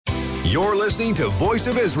You're listening to Voice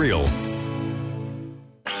of Israel.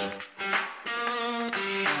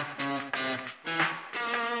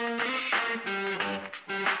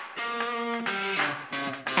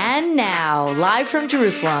 And now, live from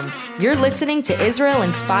Jerusalem, you're listening to Israel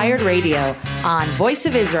Inspired Radio on Voice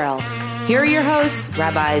of Israel. Here are your hosts,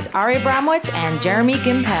 Rabbis Ari Abramowitz and Jeremy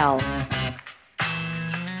Gimpel.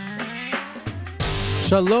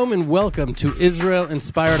 Shalom and welcome to Israel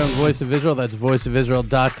Inspired on Voice of Israel. That's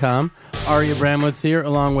voiceofisrael.com. Ari Abramowitz here,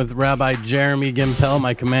 along with Rabbi Jeremy Gimpel,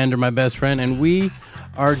 my commander, my best friend, and we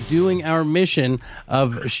are doing our mission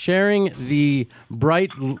of sharing the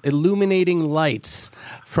bright, illuminating lights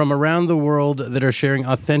from around the world that are sharing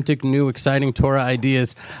authentic, new, exciting Torah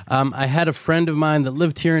ideas. I had a friend of mine that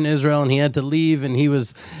lived here in Israel, and he had to leave, and he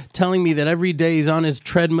was telling me that every day he's on his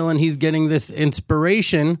treadmill, and he's getting this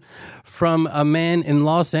inspiration from a man in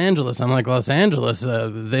Los Angeles. I'm like, Los Angeles?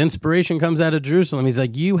 The inspiration comes out of Jerusalem. He's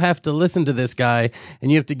like, you have to listen to this guy,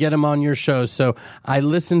 and you have to get him on your show. So I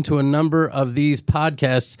listened to a number of these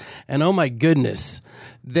podcasts, and oh my goodness,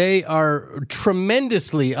 they are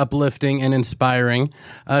tremendously uplifting and inspiring.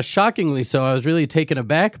 Shockingly so. I was really taken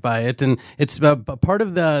aback by it, and it's part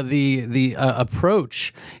of the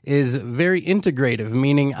approach is very integrative.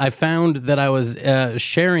 Meaning, I found that I was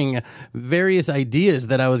sharing various ideas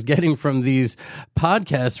that I was getting from these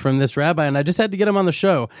podcasts from this rabbi, and I just had to get him on the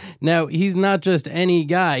show. Now, he's not just any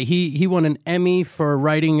guy. He won an Emmy for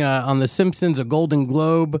writing on The Simpsons, a Golden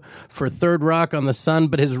Globe for Third Rock on the Sun,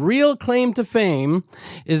 but his real claim to fame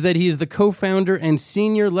is that he's the co-founder and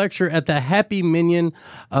senior lecturer at the Happy Minyan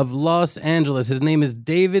of Los Angeles. His name is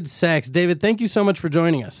David Sachs. David, thank you so much for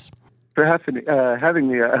joining us. For having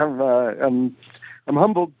me. I'm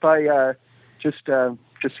humbled by just the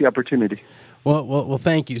opportunity. Well,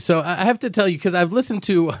 thank you. So I have to tell you, because I've listened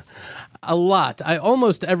to a lot.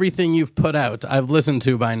 Almost everything you've put out, I've listened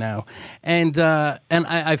to by now, and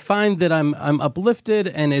I find that I'm uplifted,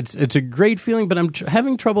 and it's a great feeling. But I'm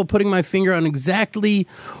having trouble putting my finger on exactly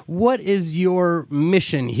what is your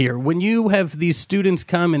mission here. When you have these students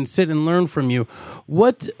come and sit and learn from you,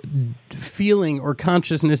 what feeling or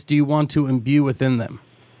consciousness do you want to imbue within them?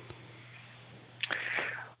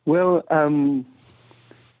 Well.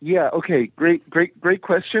 Yeah. Okay. Great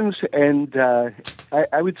questions. And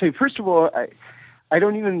I would say, first of all, I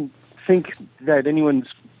don't even think that anyone's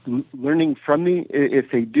learning from me. If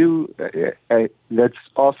they do, that's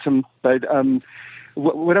awesome. But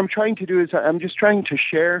what I'm trying to do is I'm just trying to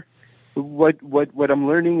share what I'm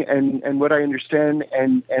learning and what I understand,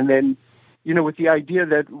 and then, with the idea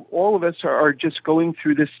that all of us are just going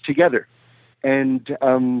through this together. And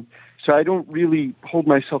so I don't really hold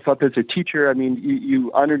myself up as a teacher. I mean,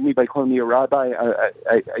 you honored me by calling me a rabbi.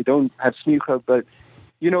 I don't have smicha, but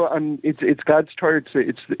it's God's Torah.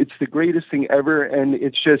 It's the greatest thing ever, and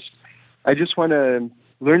it's just I just want to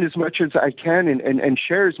learn as much as I can and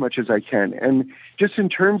share as much as I can. And just in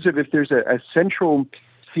terms of if there's a central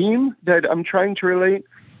theme that I'm trying to relate,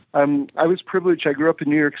 I was privileged. I grew up in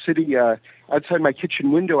New York City. Outside my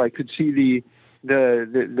kitchen window, I could see the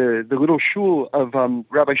little shul of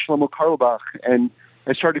Rabbi Shlomo Carlebach, and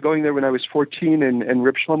I started going there when I was 14, and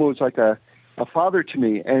Reb Shlomo was like a father to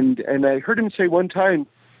me, and I heard him say one time,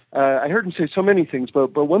 I heard him say so many things,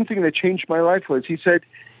 but one thing that changed my life was he said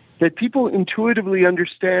that people intuitively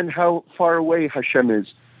understand how far away Hashem is,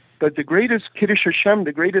 but the greatest Kiddush Hashem,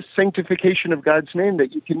 the greatest sanctification of God's name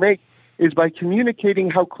that you can make is by communicating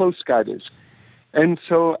how close God is. And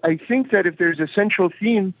so I think that if there's a central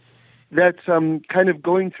theme that's kind of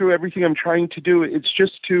going through everything I'm trying to do, it's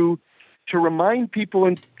just to remind people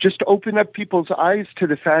and just open up people's eyes to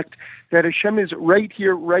the fact that Hashem is right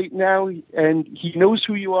here, right now, and He knows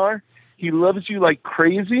who you are. He loves you like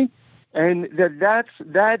crazy, and that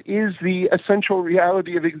is the essential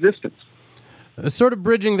reality of existence. Sort of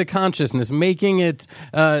bridging the consciousness, making it,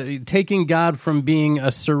 taking God from being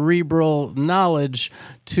a cerebral knowledge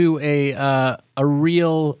to a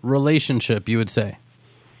real relationship, you would say.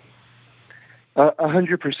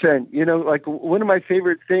 100%. Like one of my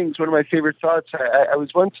favorite thoughts, I was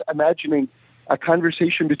once imagining a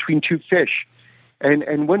conversation between two fish,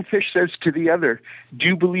 and one fish says to the other, "Do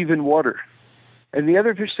you believe in water?" And the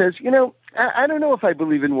other fish says, I don't know if I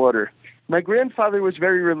believe in water. My grandfather was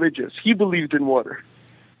very religious. He believed in water.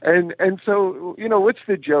 And so, what's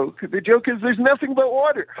the joke? The joke is there's nothing but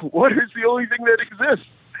water. Water is the only thing that exists.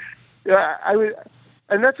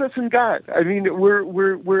 And that's us in God. I mean,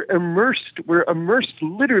 we're immersed. We're immersed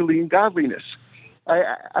literally in godliness.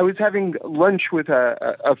 I was having lunch with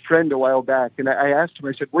a friend a while back, and I asked him,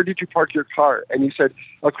 I said, "Where did you park your car?" And he said,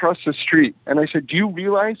 "Across the street." And I said, "Do you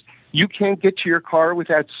realize you can't get to your car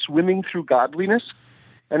without swimming through godliness?"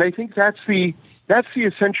 And I think that's the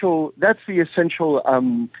essential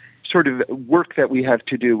sort of work that we have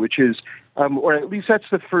to do, which is, or at least that's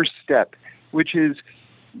the first step, which is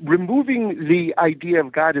removing the idea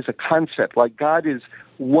of God as a concept, like God is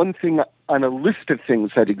one thing on a list of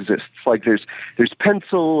things that exists. Like there's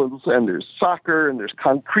pencils, and there's soccer, and there's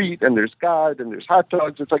concrete, and there's God, and there's hot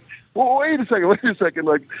dogs. It's like, well, wait a second,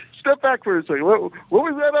 like step back for a second. What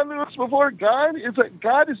was that on the list before?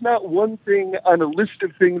 God is not one thing on a list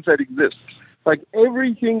of things that exists. Like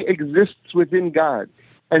everything exists within God.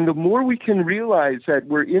 And the more we can realize that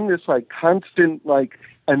we're in this like constant, like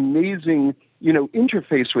amazing,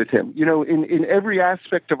 interface with him, in every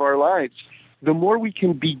aspect of our lives, the more we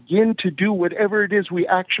can begin to do whatever it is we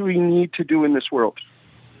actually need to do in this world.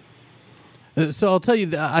 So I'll tell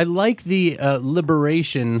you, I like the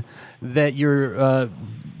liberation that you're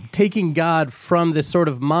taking God from this sort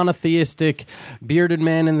of monotheistic bearded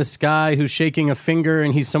man in the sky who's shaking a finger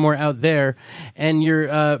and he's somewhere out there, and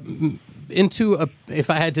you're into if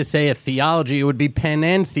I had to say a theology, it would be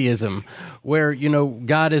panentheism, where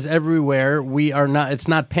God is everywhere. We are not. It's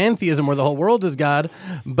not pantheism where the whole world is God,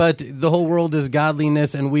 but the whole world is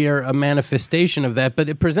godliness, and we are a manifestation of that. But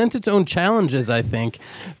it presents its own challenges, I think,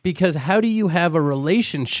 because how do you have a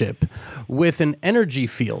relationship with an energy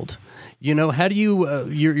field? How do you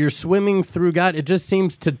you're swimming through God? It just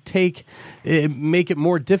seems to make it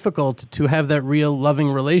more difficult to have that real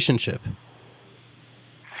loving relationship.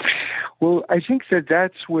 Well, I think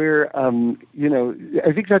that's where, I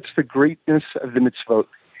think that's the greatness of the mitzvot.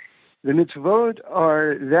 The mitzvot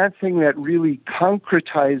are that thing that really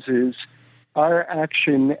concretizes our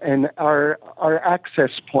action and our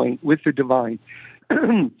access point with the divine.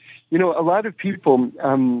 A lot of people,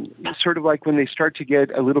 sort of like when they start to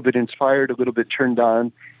get a little bit inspired, a little bit turned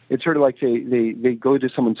on, it's sort of like they go to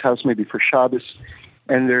someone's house maybe for Shabbos,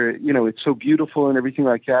 and they're, it's so beautiful and everything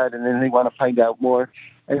like that, and then they want to find out more.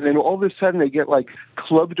 And then all of a sudden they get like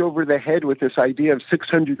clubbed over the head with this idea of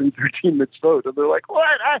 613 mitzvot. And they're like,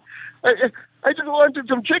 what? I just wanted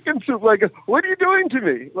some chicken soup. Like, what are you doing to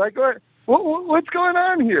me? Like, what's going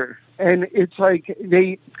on here? And it's like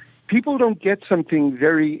people don't get something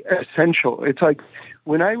very essential. It's like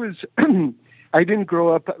when I was, I didn't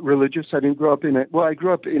grow up religious. I didn't grow up I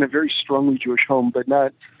grew up in a very strongly Jewish home, but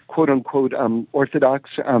not quote unquote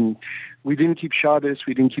Orthodox. We didn't keep Shabbos,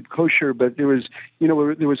 we didn't keep kosher, but there was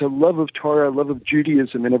a love of Torah, a love of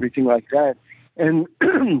Judaism, and everything like that. And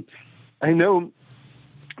I know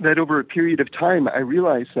that over a period of time, I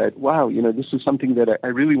realized that, wow, this is something that I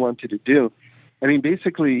really wanted to do. I mean,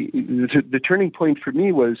 basically, the turning point for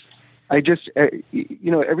me was I just,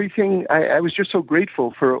 everything. I was just so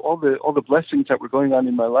grateful for all the blessings that were going on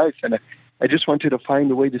in my life, and I just wanted to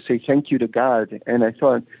find a way to say thank you to God. And I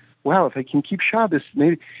thought, wow, if I can keep Shabbos,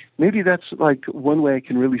 maybe that's like one way I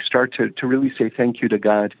can really start to really say thank you to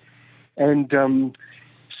God. And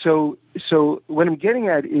so what I'm getting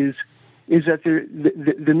at is that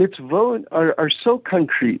the mitzvot are so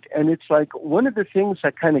concrete, and it's like one of the things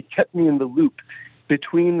that kind of kept me in the loop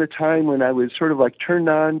between the time when I was sort of like turned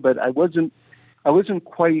on, but I wasn't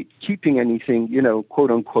quite keeping anything,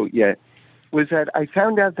 quote unquote yet, was that I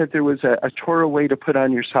found out that there was a Torah way to put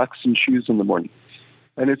on your socks and shoes in the morning.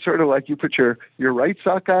 And it's sort of like you put your right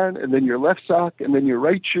sock on, and then your left sock, and then your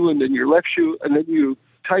right shoe, and then your left shoe, and then you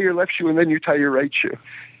tie your left shoe, and then you tie your right shoe.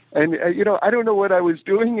 And, I don't know what I was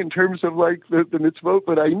doing in terms of like the mitzvot,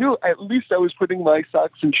 but I knew at least I was putting my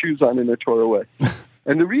socks and shoes on in a Torah way.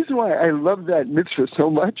 And the reason why I love that mitzvah so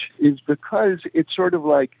much is because it's sort of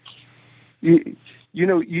like, you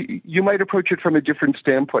might approach it from a different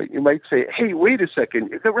standpoint. You might say, hey, wait a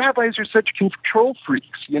second, the rabbis are such control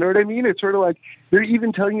freaks. You know what I mean? It's sort of like they're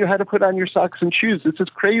even telling you how to put on your socks and shoes. This is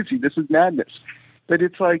crazy. This is madness. But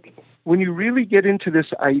it's like when you really get into this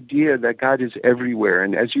idea that God is everywhere,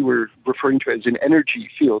 and as you were referring to as an energy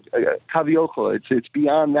field, kaviochel, it's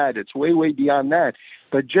beyond that. It's way, way beyond that.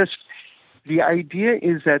 But just the idea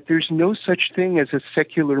is that there's no such thing as a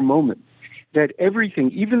secular moment. That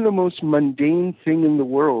everything, even the most mundane thing in the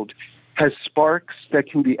world, has sparks that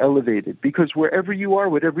can be elevated. Because wherever you are,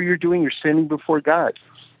 whatever you're doing, you're standing before God,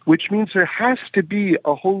 which means there has to be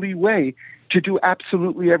a holy way to do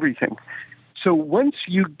absolutely everything. So once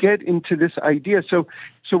you get into this idea, so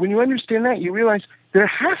when you understand that, you realize there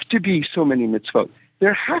have to be so many mitzvot.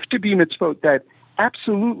 There have to be mitzvot that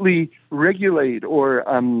absolutely regulate or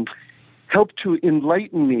help to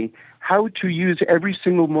enlighten me how to use every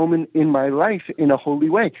single moment in my life in a holy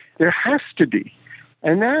way. There has to be.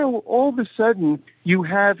 And now, all of a sudden, you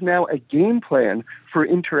have now a game plan for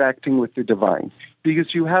interacting with the divine.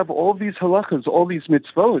 Because you have all these halachas, all these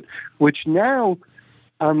mitzvot, which now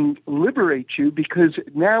liberate you, because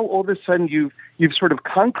now all of a sudden you've sort of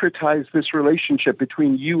concretized this relationship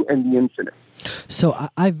between you and the infinite. So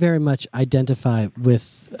I very much identify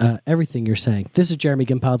with everything you're saying. This is Jeremy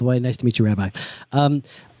Gimpel, by the way. Nice to meet you, Rabbi.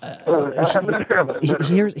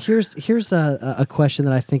 Here's a question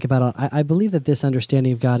that I think about. I believe that this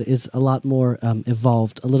understanding of God is a lot more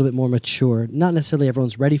evolved, a little bit more mature. Not necessarily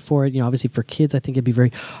everyone's ready for it. Obviously for kids, I think it'd be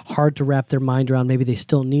very hard to wrap their mind around. Maybe they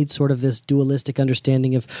still need sort of this dualistic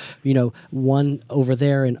understanding of, one over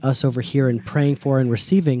there and us over here and praying for and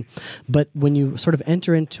receiving. But when you sort of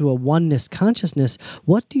enter into a oneness consciousness,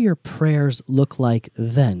 what do your prayers look like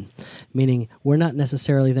then? Meaning we're not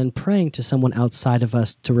necessarily then praying to someone outside of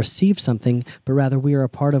us to receive something, but rather we are a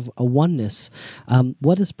part of a oneness.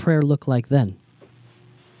 What does prayer look like then?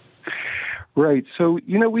 Right. So,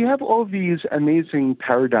 we have all these amazing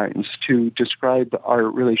paradigms to describe our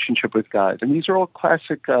relationship with God. And these are all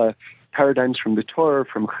classic paradigms from the Torah,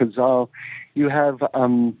 from Chazal. You have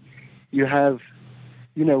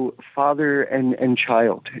father and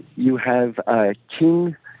child. You have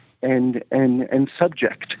king and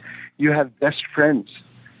subject. You have best friends.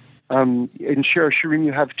 In Shir Hashirim,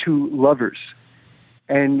 you have two lovers,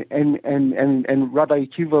 and Rabbi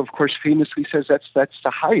Akiva, of course, famously says that's the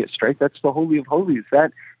highest, right? That's the holy of holies.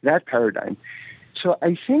 That paradigm. So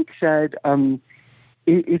I think that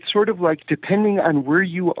it's sort of like, depending on where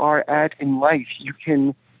you are at in life, you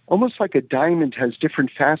can, almost like a diamond has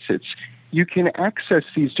different facets, you can access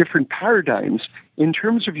these different paradigms in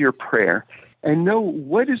terms of your prayer and know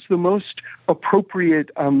what is the most appropriate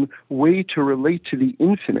way to relate to the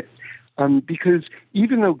infinite. Because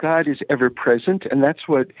even though God is ever present, and that's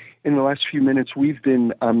what in the last few minutes we've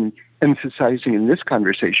been emphasizing in this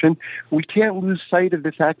conversation, we can't lose sight of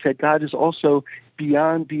the fact that God is also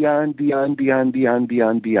beyond,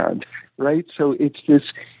 right? So it's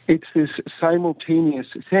this simultaneous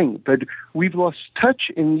thing. But we've lost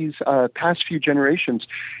touch in these past few generations,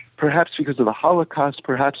 perhaps because of the Holocaust,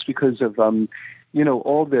 perhaps because of all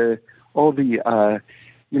the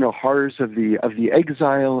horrors of the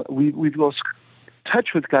exile. We've lost touch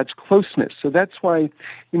with God's closeness. So that's why,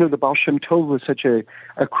 the Baal Shem Tov was such a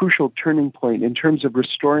crucial turning point in terms of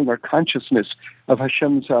restoring our consciousness of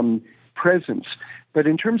Hashem's presence. But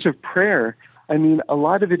in terms of prayer, a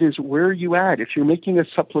lot of it is, where are you at? If you're making a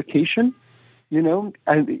supplication,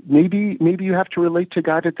 and maybe you have to relate to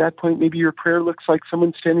God at that point. Maybe your prayer looks like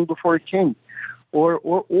someone standing before a king, or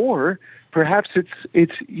perhaps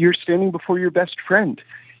it's you're standing before your best friend.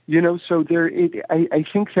 So I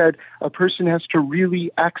think that a person has to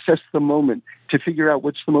really access the moment to figure out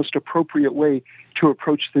what's the most appropriate way to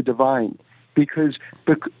approach the divine. Because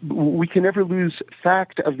we can never lose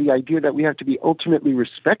fact of the idea that we have to be ultimately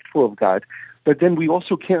respectful of God, but then we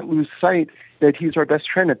also can't lose sight that he's our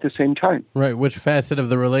best friend at the same time. Right, which facet of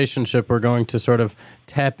the relationship we're going to sort of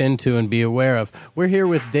tap into and be aware of. We're here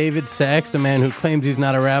with David Sacks, a man who claims he's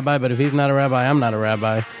not a rabbi, but if he's not a rabbi, I'm not a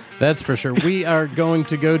rabbi. That's for sure. We are going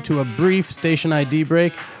to go to a brief station ID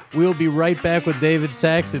break. We'll be right back with David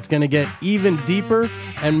Sacks. It's going to get even deeper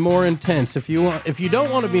and more intense. If you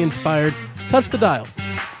don't want to be inspired, touch the dial.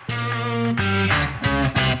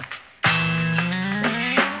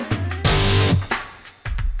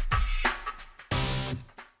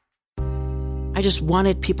 I just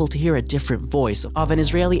wanted people to hear a different voice of an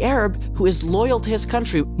Israeli Arab who is loyal to his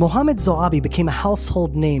country. Mohammed Zoabi became a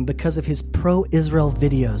household name because of his pro-Israel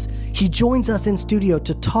videos. He joins us in studio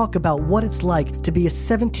to talk about what it's like to be a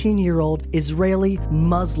 17-year-old Israeli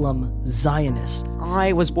Muslim Zionist.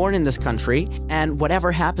 I was born in this country, and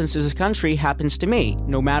whatever happens to this country happens to me,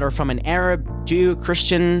 no matter if I'm an Arab, Jew,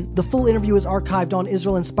 Christian. The full interview is archived on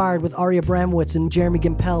Israel Inspired with Ari Abramowitz and Jeremy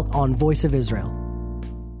Gimpel on Voice of Israel.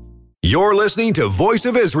 You're listening to Voice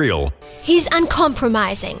of Israel. He's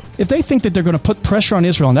uncompromising. If they think that they're going to put pressure on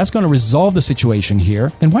Israel and that's going to resolve the situation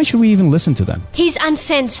here, then why should we even listen to them? He's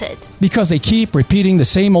uncensored. Because they keep repeating the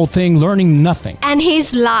same old thing, learning nothing. And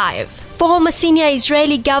he's live. Former senior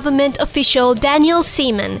Israeli government official Daniel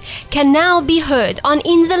Seaman can now be heard on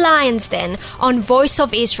In the Lion's Den on Voice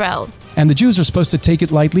of Israel. And the Jews are supposed to take it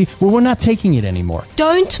lightly? Well, we're not taking it anymore.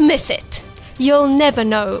 Don't miss it. You'll never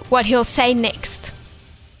know what he'll say next.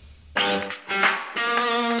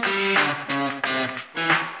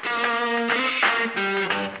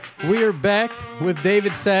 We are back with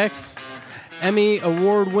David Sacks, Emmy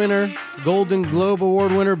Award winner, Golden Globe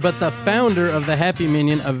Award winner, but the founder of the Happy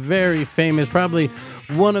Minion, a very famous, probably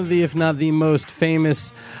one of the, if not the most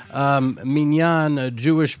famous minyan, a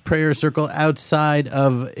Jewish prayer circle outside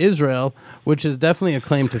of Israel, which is definitely a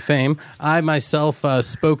claim to fame. I myself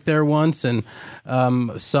spoke there once and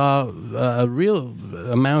saw a real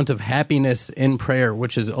amount of happiness in prayer,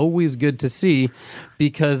 which is always good to see,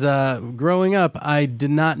 because growing up, I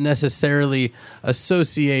did not necessarily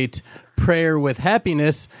associate prayer with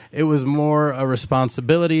happiness. It was more a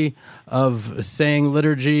responsibility of saying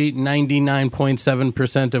liturgy,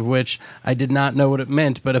 99.7% of which I did not know what it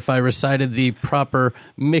meant, but if I recited the proper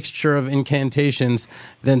mixture of incantations,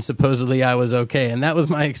 then supposedly I was okay. And that was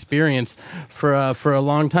my experience for a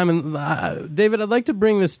long time. And David, I'd like to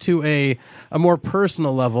bring this to a more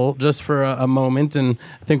personal level just for a moment, and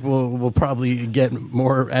I think we'll probably get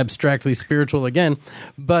more abstractly spiritual again.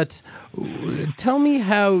 But tell me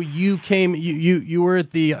how you came. You were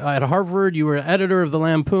at Harvard. You were editor of the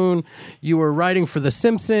Lampoon. You were writing for The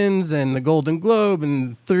Simpsons and the Golden Globe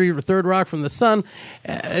and Third Rock from the Sun.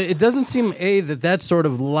 It doesn't seem that sort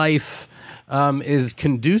of life is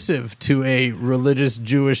conducive to a religious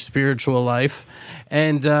Jewish spiritual life.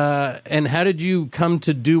 And how did you come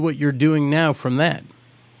to do what you're doing now from that?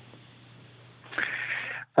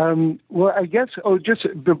 Well, I guess, just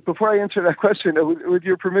before I answer that question, with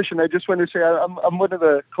your permission, I just want to say I'm one of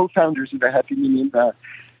the co-founders of the Happy Minyan.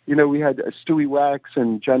 We had Stewie Wax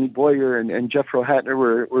and Johnny Boyer and Jeff Rohatner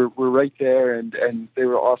were right there, and they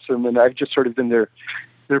were awesome. And I've just sort of been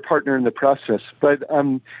their partner in the process. But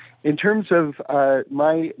in terms of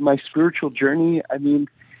my spiritual journey, I mean,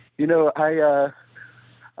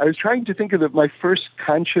 I was trying to think of my first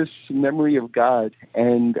conscious memory of God,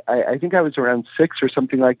 and I think I was around 6 or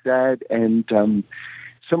something like that, and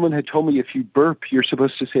someone had told me if you burp, you're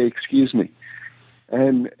supposed to say, "Excuse me."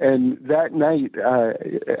 And that night,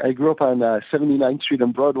 I grew up on 79th Street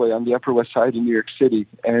on Broadway on the Upper West Side in New York City,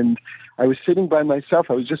 and I was sitting by myself.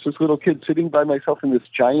 I was just this little kid sitting by myself in this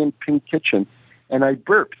giant pink kitchen, and I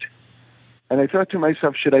burped. And I thought to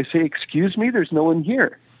myself, should I say, "Excuse me"? There's no one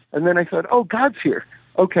here. And then I thought, oh, God's here.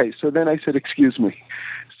 Okay, so then I said, "Excuse me."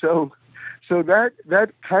 So that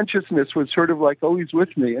consciousness was sort of like always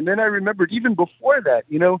with me. And then I remembered even before that,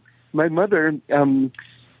 my mother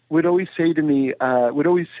would always say to me,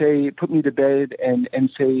 put me to bed and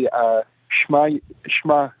say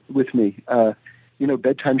Shema with me,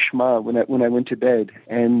 bedtime Shema when I went to bed.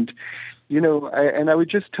 And I would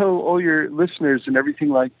just tell all your listeners and everything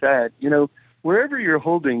like that, wherever you're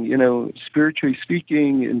holding, spiritually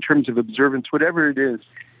speaking, in terms of observance, whatever it is,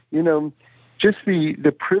 just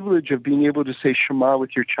the privilege of being able to say Shema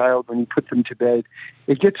with your child when you put them to bed,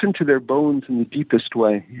 it gets into their bones in the deepest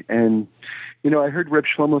way. And, I heard Reb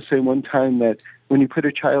Shlomo say one time that when you put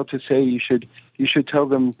a child to say, you should tell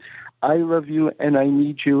them, "I love you and I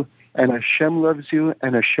need you, and Hashem loves you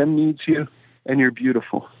and Hashem needs you, and you're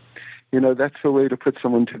beautiful." That's the way to put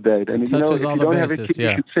someone to bed. And, if you don't have a kid,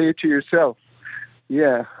 you should say it to yourself.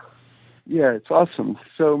 Yeah, it's awesome.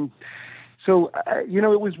 So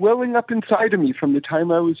it was welling up inside of me from the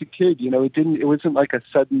time I was a kid. It wasn't like a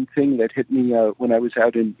sudden thing that hit me when I was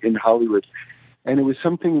out in Hollywood, and it was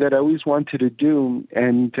something that I always wanted to do.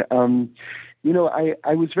 And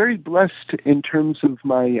I was very blessed in terms of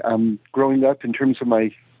my growing up, in terms of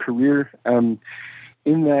my career, in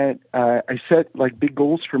that I set like big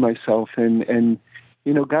goals for myself, and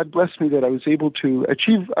God blessed me that I was able to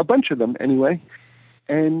achieve a bunch of them anyway.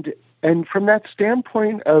 And from that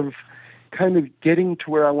standpoint of kind of getting to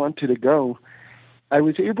where I wanted to go, I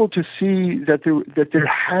was able to see that there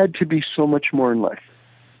had to be so much more in life,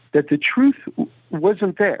 that the truth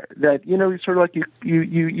wasn't there. That sort of like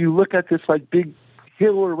you look at this like big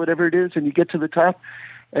hill or whatever it is, and you get to the top,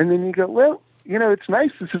 and then you go, well, it's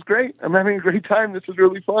nice. This is great. I'm having a great time. This is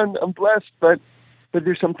really fun. I'm blessed, but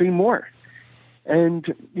there's something more.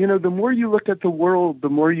 And, the more you look at the world, the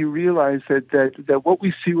more you realize that what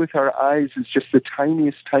we see with our eyes is just the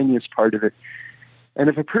tiniest part of it. And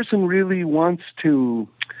if a person really wants to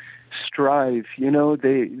strive, I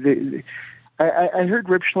heard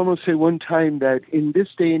Reb Shlomo say one time that in this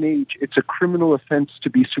day and age, it's a criminal offense to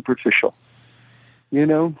be superficial. We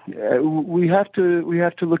have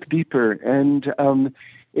to look deeper. And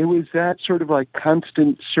it was that sort of like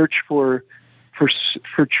constant search for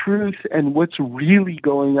truth and what's really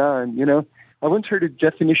going on. I once heard a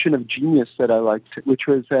definition of genius that I liked, which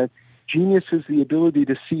was that genius is the ability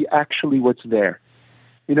to see actually what's there.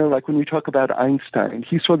 Like when we talk about Einstein,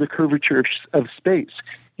 he saw the curvature of space.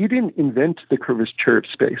 He didn't invent the curvature of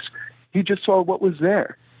space. He just saw what was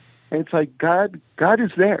there. And it's like God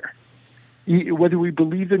is there. Whether we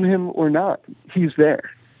believe in him or not, he's there.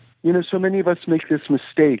 So many of us make this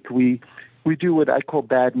mistake. We do what I call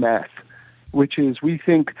bad math. which is we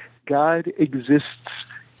think God exists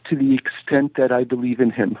to the extent that I believe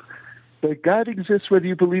in him. But God exists whether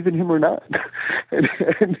you believe in him or not.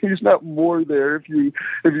 and he's not more there if you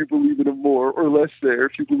believe in him more, or less there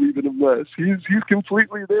if you believe in him less. He's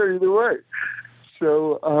completely there either way.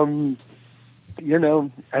 So,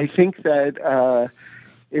 I think that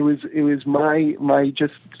it was my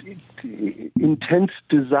just intense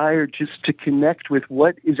desire just to connect with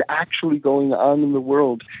what is actually going on in the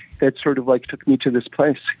world that sort of like took me to this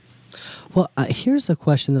place. Well, here's a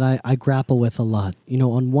question that I grapple with a lot.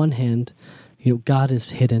 On one hand, God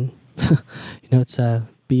is hidden. It's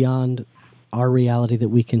beyond our reality that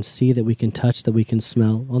we can see, that we can touch, that we can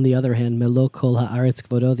smell. On the other hand, Melo kol haaretz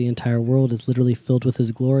kvodo, the entire world is literally filled with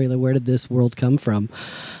his glory. Like, where did this world come from?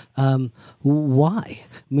 Why?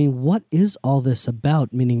 I mean, what is all this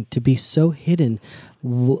about? Meaning, to be so hidden.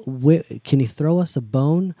 Can he throw us a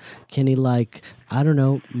bone? Can he,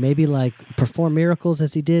 maybe perform miracles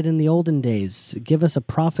as he did in the olden days? Give us a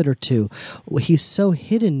prophet or two? He's so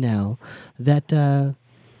hidden now that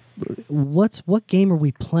what game are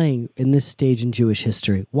we playing in this stage in Jewish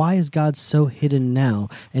history? Why is God so hidden now?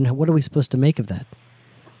 And what are we supposed to make of that?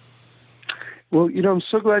 Well, I'm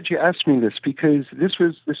so glad you asked me this, because this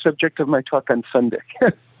was the subject of my talk on Sunday.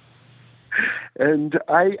 And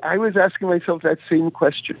I was asking myself that same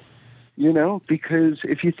question, because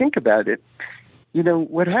if you think about it,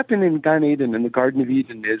 what happened in Gan Eden, in the Garden of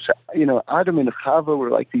Eden, is, Adam and Chava were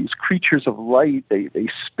like these creatures of light. They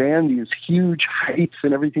span these huge heights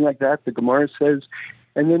and everything like that, the Gemara says.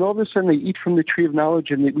 And then all of a sudden they eat from the tree of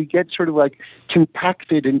knowledge, and we get sort of like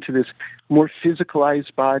compacted into this more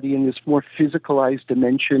physicalized body and this more physicalized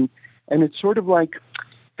dimension. And it's sort of like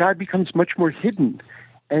God becomes much more hidden.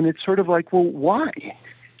 And it's sort of like, well, why?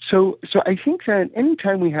 So I think that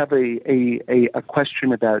anytime we have a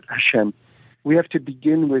question about Hashem, we have to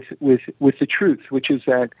begin with the truth, which is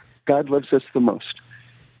that God loves us the most.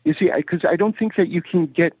 You see, because I don't think that you can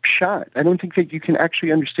get pshat. I don't think that you can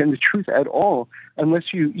actually understand the truth at all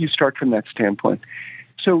unless you start from that standpoint.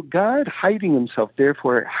 So God hiding himself,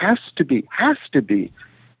 therefore, has to be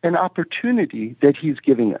an opportunity that he's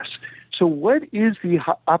giving us. So what is the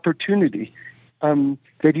opportunity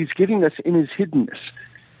that he's giving us in his hiddenness?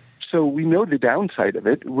 So we know the downside of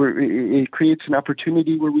it. It creates an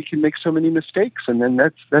opportunity where we can make so many mistakes, and then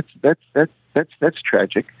that's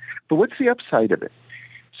tragic. But what's the upside of it?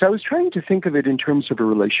 So I was trying to think of it in terms of a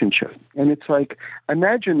relationship, and it's like,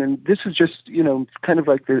 imagine, and this is just kind of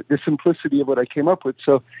like the simplicity of what I came up with.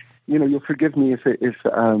 So you'll forgive me if it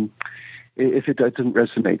doesn't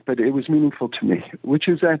resonate, but it was meaningful to me. Which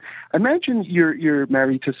is that, imagine you're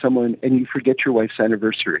married to someone and you forget your wife's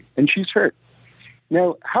anniversary, and she's hurt.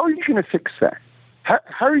 Now, how are you going to fix that?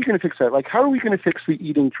 How are you going to fix that? Like, how are we going to fix the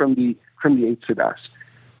eating from the Eight Sedas?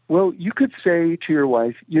 Well, you could say to your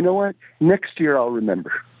wife, you know what? Next year I'll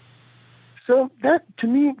remember. So that, to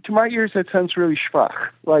me, to my ears, that sounds really schwach.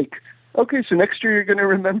 Like, okay, so next year you're going to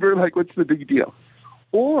remember, like, what's the big deal?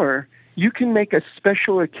 Or you can make a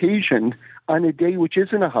special occasion on a day which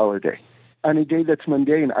isn't a holiday, on a day that's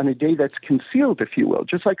mundane, on a day that's concealed, if you will.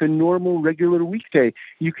 Just like a normal, regular weekday,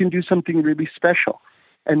 you can do something really special.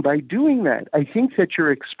 And by doing that, I think that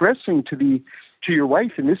you're expressing to your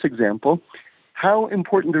wife, in this example, how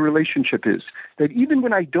important the relationship is. That even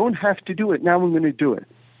when I don't have to do it, now I'm going to do it.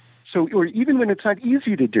 So, or even when it's not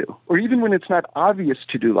easy to do, or even when it's not obvious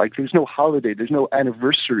to do, like there's no holiday, there's no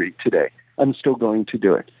anniversary today, I'm still going to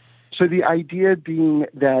do it. So the idea being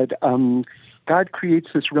that God creates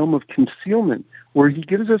this realm of concealment where he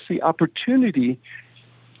gives us the opportunity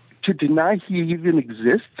to deny he even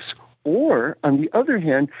exists, or, on the other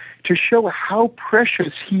hand, to show how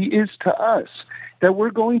precious he is to us, that we're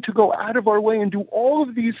going to go out of our way and do all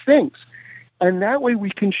of these things. And that way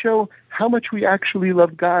we can show how much we actually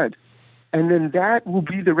love God. And then that will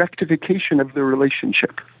be the rectification of the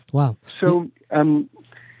relationship. Wow. So,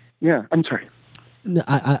 yeah, I'm sorry. No,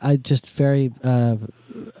 I just very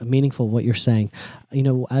meaningful what you're saying.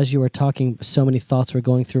 As you were talking, so many thoughts were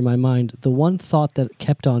going through my mind. The one thought that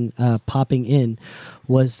kept on popping in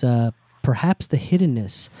was perhaps the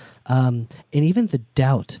hiddenness and even the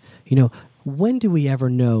doubt. When do we ever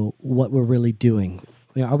know what we're really doing?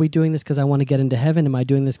 Are we doing this because I want to get into heaven? Am I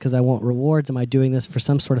doing this because I want rewards? Am I doing this for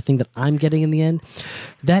some sort of thing that I'm getting in the end?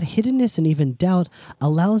 That hiddenness and even doubt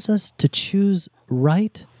allows us to choose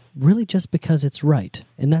right, really just because it's right.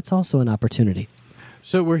 And that's also an opportunity.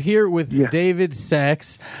 So we're here with David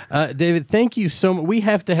Sachs. David, thank you so much. We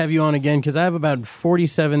have to have you on again because I have about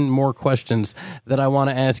 47 more questions that I want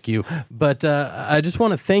to ask you. But I just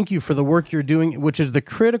want to thank you for the work you're doing, which is the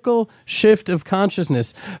critical shift of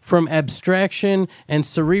consciousness from abstraction and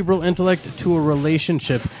cerebral intellect to a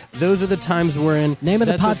relationship. Those are the times we're in. Name of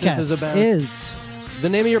the That's what podcast this is about. is... The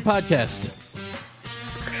name of your podcast?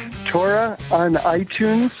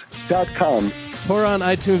 TorahOnITunes.com.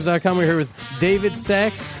 TorahOnITunes.com. We're here with David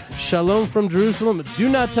Sachs. Shalom from Jerusalem. Do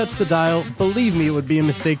not touch the dial. Believe me, it would be a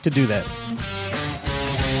mistake to do that.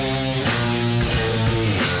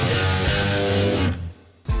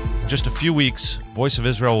 Just a few weeks, Voice of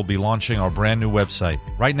Israel will be launching our brand new website.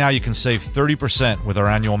 Right now, you can save 30% with our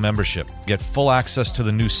annual membership. Get full access to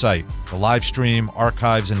the new site, the live stream,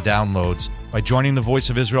 archives, and downloads. By joining the Voice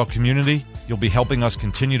of Israel community, you'll be helping us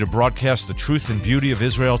continue to broadcast the truth and beauty of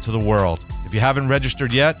Israel to the world. If you haven't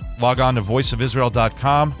registered yet, log on to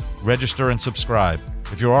voiceofisrael.com, register and subscribe.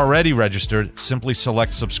 If you're already registered, simply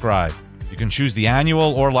select subscribe. You can choose the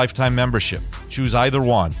annual or lifetime membership. Choose either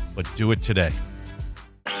one, but do it today.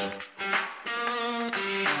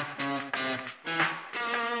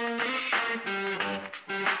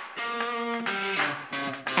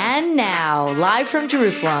 And now, live from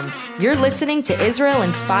Jerusalem, you're listening to Israel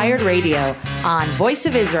Inspired Radio on Voice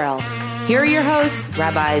of Israel. Here are your hosts,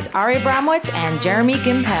 Rabbis Ari Abramowitz and Jeremy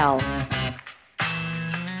Gimpel.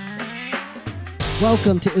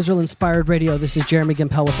 Welcome to Israel Inspired Radio. This is Jeremy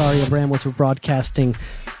Gimpel with Ari Abramowitz. We're broadcasting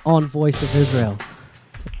on Voice of Israel.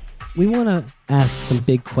 We want to ask some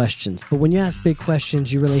big questions, but when you ask big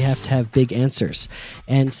questions, you really have to have big answers.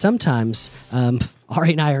 And sometimes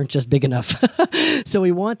Ari and I aren't just big enough. So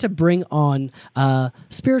we want to bring on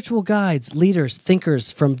spiritual guides, leaders,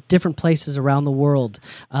 thinkers from different places around the world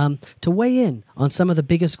to weigh in on some of the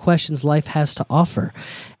biggest questions life has to offer.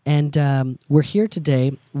 And we're here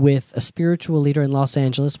today with a spiritual leader in Los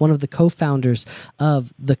Angeles, one of the co-founders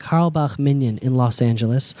of the Carlebach Minyan in Los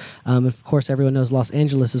Angeles. Of course, everyone knows Los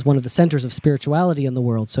Angeles is one of the centers of spirituality in the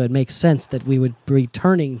world, so it makes sense that we would be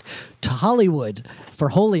turning to Hollywood for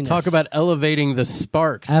holiness. Talk about elevating the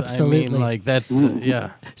sparks. Absolutely. I mean, like, that's,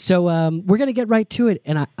 yeah. So we're going to get right to it,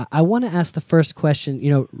 and I want to ask the first question.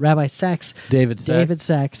 You know, Rabbi Sachs. David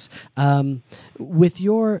Sachs. With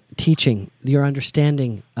your teaching, your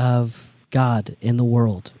understanding of God in the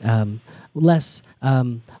world, less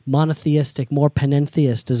monotheistic, more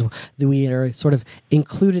panentheist, as we are sort of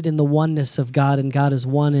included in the oneness of God, and God is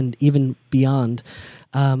one and even beyond.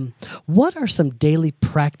 What are some daily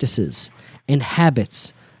practices and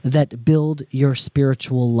habits that build your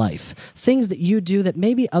spiritual life? Things that you do that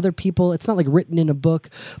maybe other people, it's not like written in a book,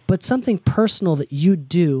 but something personal that you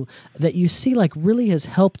do that you see like really has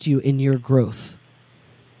helped you in your growth.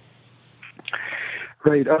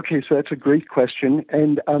 Right. Okay. So that's a great question.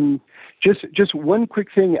 And just one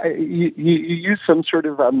quick thing. You use some sort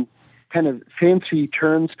of kind of fancy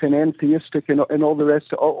terms, panentheistic, and all the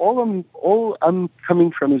rest. All I'm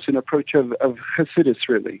coming from is an approach of Hasidus,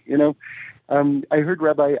 really. You know, I heard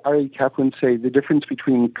Rabbi Ari Kaplan say the difference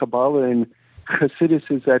between Kabbalah and Hasidus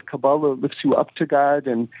is that Kabbalah lifts you up to God,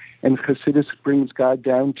 and Hasidus brings God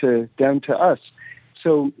down to us.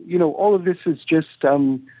 So, you know, all of this is just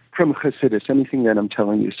from Hasidus, anything that I'm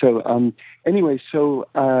telling you. So anyway, so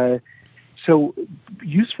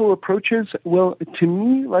useful approaches. Well, to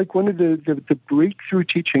me, like one of the breakthrough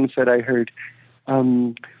teachings that I heard,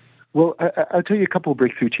 well, I'll tell you a couple of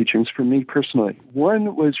breakthrough teachings for me personally.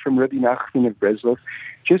 One was from Rabbi Nachman of Breslov,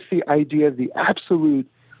 just the idea of the absolute,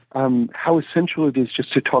 how essential it is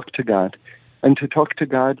just to talk to God, and to talk to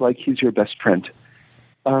God like He's your best friend.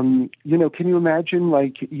 You know, can you imagine,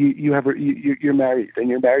 like, you're married, and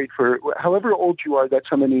you're married for however old you are, that's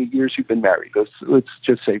how many years you've been married. Let's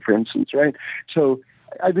just say, for instance, right? So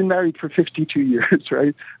I've been married for 52 years,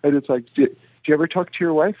 right? And it's like, do you ever talk to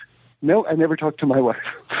your wife? No, I never talk to my wife.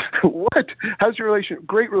 What? How's your relationship?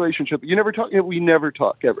 Great relationship. You never talk? We never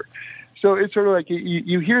talk, ever. So it's sort of like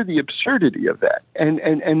you hear the absurdity of that.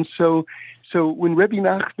 And so when Rebbe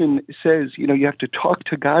Nachman says, you know, you have to talk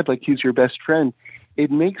to God like He's your best friend, it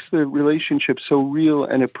makes the relationship so real,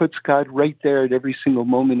 and it puts God right there at every single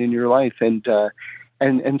moment in your life. And so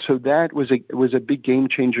that was a big game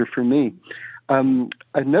changer for me.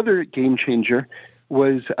 Another game changer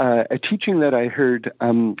was a teaching that I heard.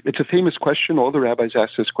 It's a famous question. All the rabbis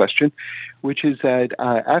ask this question, which is that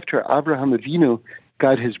after Avraham Avinu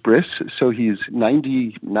got his bris, so he's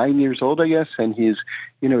 99 years old, I guess, and he's,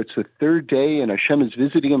 you know, it's the third day, and Hashem is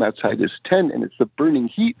visiting him outside his tent, and it's the burning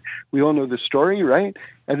heat. We all know the story, right?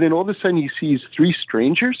 And then all of a sudden he sees three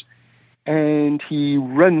strangers, and he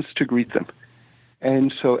runs to greet them.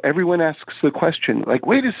 And so everyone asks the question, like,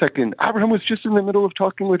 wait a second, Abraham was just in the middle of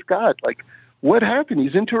talking with God. Like, what happened?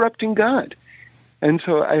 He's interrupting God. And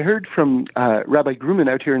so I heard from Rabbi Grumman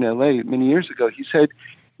out here in L.A. many years ago. He said,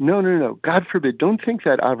 no, God forbid, don't think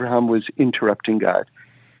that Abraham was interrupting God.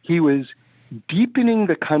 He was deepening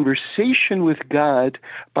the conversation with God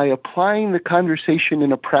by applying the conversation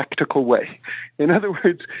in a practical way. In other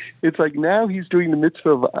words, it's like now he's doing the mitzvah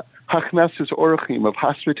of hachnasis orachim, of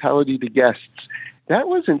hospitality to guests.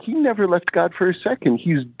 He never left God for a second.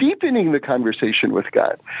 He's deepening the conversation with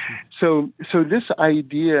God. So this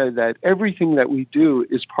idea that everything that we do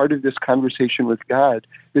is part of this conversation with God,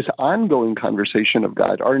 this ongoing conversation of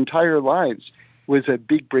God, our entire lives, was a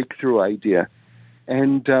big breakthrough idea.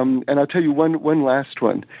 And I'll tell you one last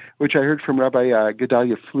one, which I heard from Rabbi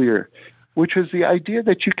Gedalia Fleer, which was the idea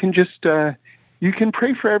that you can just you can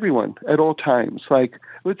pray for everyone at all times. Like,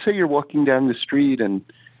 let's say you're walking down the street and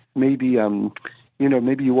maybe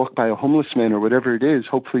maybe you walk by a homeless man or whatever it is.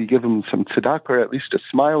 Hopefully you give him some tzedakah or at least a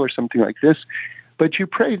smile or something like this. But you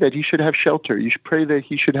pray that he should have shelter. You should pray that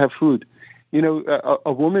he should have food. You know,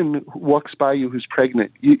 a woman walks by you who's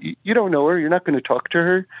pregnant. You don't know her. You're not going to talk to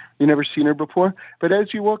her. You've never seen her before. But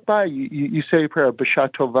as you walk by, you say a prayer,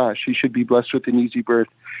 B'shat Tovah, she should be blessed with an easy birth.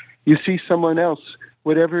 You see someone else,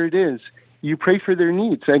 whatever it is, you pray for their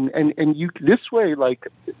needs. And you this way, like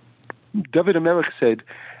David HaMelech said,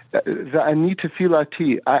 V'ani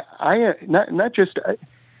tefilati, not just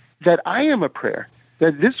that I am a prayer,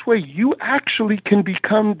 that this way you actually can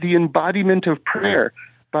become the embodiment of prayer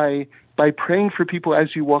by praying for people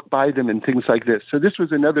as you walk by them and things like this. So this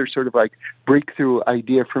was another sort of like breakthrough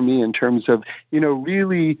idea for me in terms of,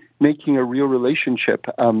 really making a real relationship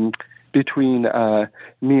between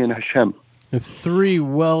me and Hashem. 3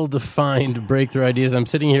 well-defined breakthrough ideas. I'm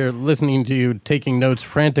sitting here listening to you, taking notes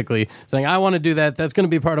frantically, saying, I want to do that. That's going to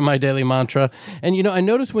be part of my daily mantra. And, I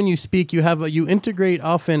notice when you speak, you integrate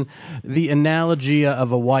often the analogy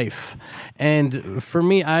of a wife. And for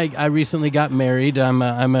me, I recently got married. I'm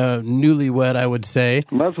a newlywed, I would say.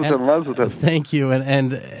 Mazel tov. Thank you.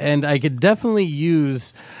 And I could definitely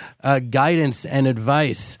use guidance and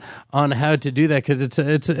advice on how to do that, because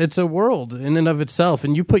it's a world in and of itself,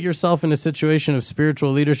 and you put yourself in a situation of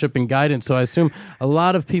spiritual leadership and guidance. So I assume a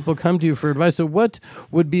lot of people come to you for advice. So what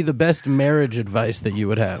would be the best marriage advice that you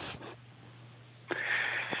would have?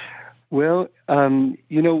 Well,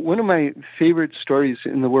 one of my favorite stories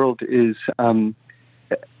in the world is I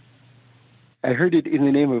heard it in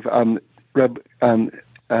the name of Shlomo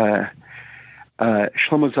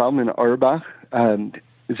Zalman Auerbach,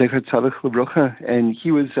 Zecher Tzaddik Lebrocha, and he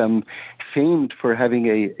was famed for having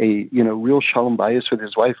a real shalom bayis with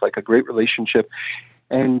his wife, like a great relationship.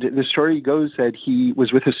 And the story goes that he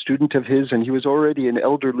was with a student of his, and he was already an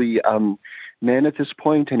elderly man at this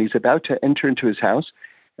point, and he's about to enter into his house.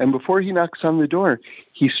 And before he knocks on the door,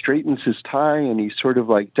 he straightens his tie and he sort of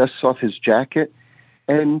like dusts off his jacket.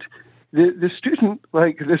 And the student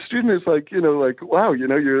is like, wow,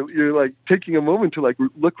 you're like taking a moment to like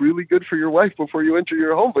look really good for your wife before you enter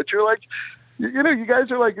your home. But you're like, you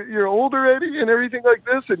guys are like, you're old already and everything like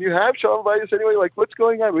this, and you have shalom bayis anyway. Like, what's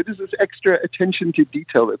going on? What is this extra attention to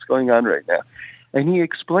detail that's going on right now? And he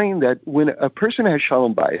explained that when a person has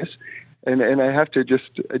shalom bayis, and I have to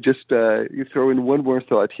just you throw in one more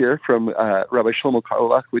thought here from Rabbi Shlomo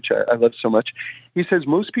Carlebach, which I love so much. He says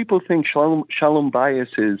most people think shalom bayis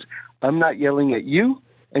is I'm not yelling at you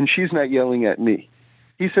and she's not yelling at me.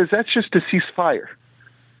 He says that's just a ceasefire.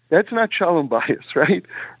 That's not shalom bayis, right?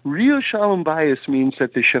 Real shalom bayis means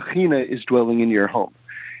that the Shekhinah is dwelling in your home.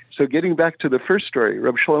 So getting back to the first story,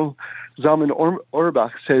 Rabbi Shlomo Zalman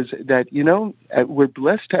Auerbach says that, we're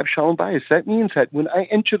blessed to have shalom bayis. That means that when I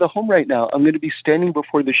enter the home right now, I'm going to be standing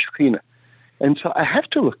before the Shekhinah. And so I have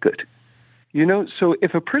to look good. So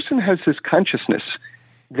if a person has this consciousness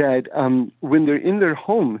that when they're in their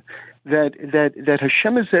home, that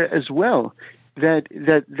Hashem is there as well, that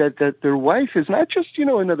their wife is not just,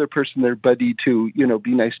 another person, their buddy to,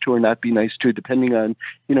 be nice to or not be nice to, depending on,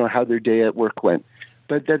 how their day at work went,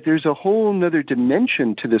 but that there's a whole nother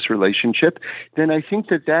dimension to this relationship, then I think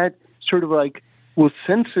that sort of like will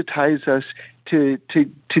sensitize us to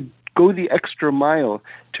go the extra mile,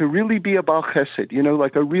 to really be a Baal Chesed,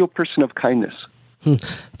 like a real person of kindness.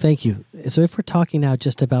 Thank you. So if we're talking now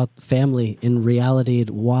just about family, in reality,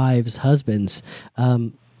 wives, husbands,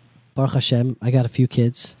 Baruch Hashem, I got a few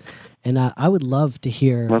kids, and I would love to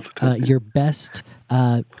hear your best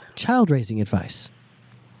child-raising advice.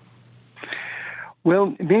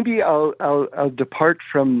 Well, maybe I'll depart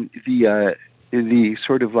from the the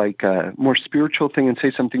sort of like more spiritual thing and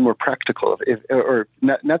say something more practical, or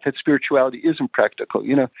not that spirituality isn't practical.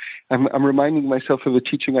 You know, I'm reminding myself of a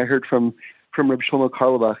teaching I heard from Reb Shlomo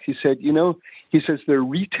Carlebach. He said, he says there are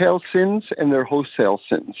retail sins and there are wholesale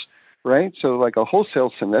sins, right? So like a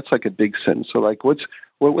wholesale sin, that's like a big sin. So like what's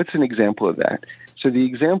an example of that? So the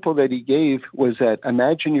example that he gave was that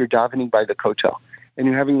imagine you're davening by the kotel and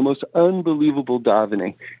you're having the most unbelievable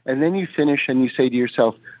davening, and then you finish and you say to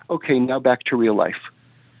yourself, okay, now back to real life.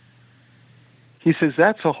 He says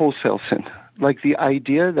that's a wholesale sin. Like the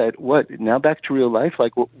idea that now back to real life?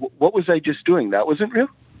 Like what was I just doing? That wasn't real?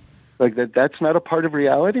 Like that's not a part of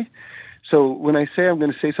reality? So when I say I'm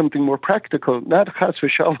going to say something more practical, not chas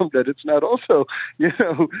v'shalom, that it's not also,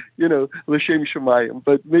 l'shem shamayim,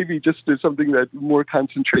 but maybe just something that more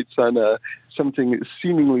concentrates on something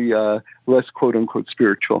seemingly less quote unquote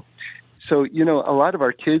spiritual. So, a lot of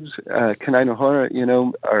our kids, Kanai Nahora,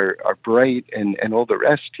 are bright and all the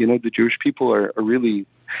rest. The Jewish people are really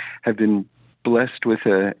have been blessed with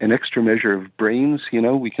an extra measure of brains.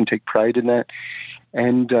 We can take pride in that.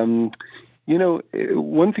 And,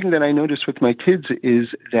 one thing that I noticed with my kids is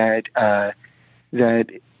that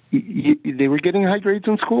they were getting high grades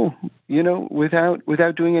in school,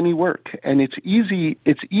 without doing any work. And it's easy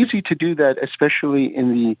to do that, especially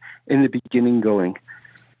in the beginning going.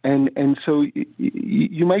 And so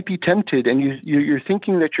you might be tempted, and you're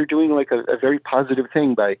thinking that you're doing like a very positive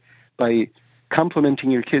thing by complimenting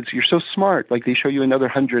your kids. You're so smart, like they show you another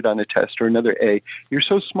 100 on a test or another A. You're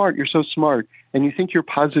so smart, and you think you're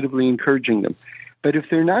positively encouraging them. But if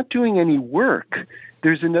they're not doing any work,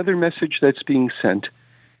 there's another message that's being sent,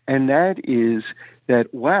 and that is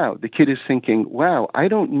that, wow, the kid is thinking, wow, I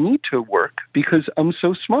don't need to work because I'm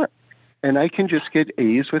so smart, and I can just get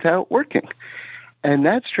A's without working. And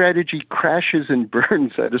that strategy crashes and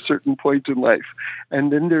burns at a certain point in life.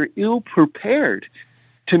 And then they're ill-prepared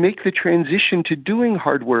to make the transition to doing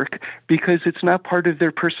hard work because it's not part of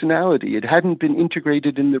their personality. It hadn't been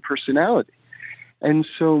integrated in their personality. And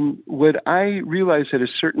so what I realized at a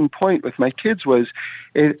certain point with my kids was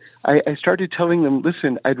I started telling them,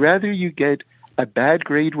 listen, I'd rather you get a bad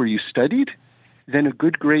grade where you studied than a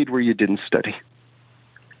good grade where you didn't study.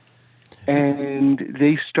 And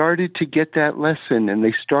they started to get that lesson, and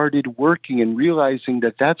they started working and realizing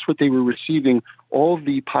that that's what they were receiving all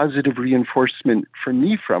the positive reinforcement from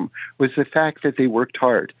me from, was the fact that they worked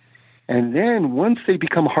hard. And then once they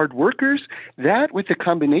become hard workers, that with the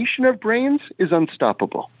combination of brains is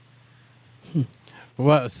unstoppable.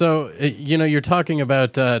 Well, so, you're talking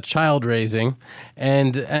about child raising,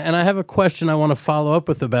 and I have a question I want to follow up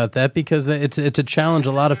with about that, because it's a challenge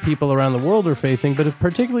a lot of people around the world are facing, but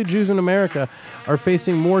particularly Jews in America are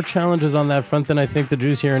facing more challenges on that front than I think the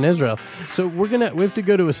Jews here in Israel. So we have to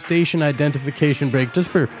go to a station identification break just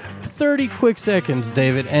for 30 quick seconds,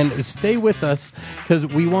 David, and stay with us, because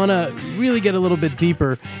we want to really get a little bit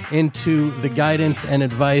deeper into the guidance and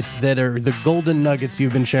advice that are the golden nuggets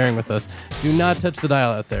you've been sharing with us. Do not touch the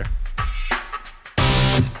dial out there.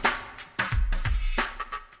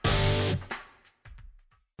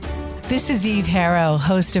 This is Eve Harrow,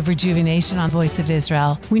 host of Rejuvenation on Voice of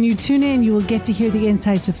Israel. When you tune in, you will get to hear the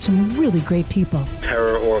insights of some really great people.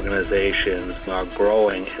 Terror organizations are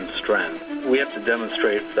growing in strength. We have to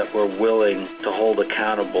demonstrate that we're willing to hold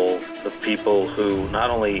accountable the people who not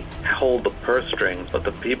only hold the purse strings, but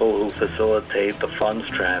the people who facilitate the funds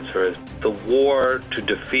transfers. The war to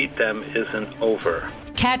defeat them isn't over.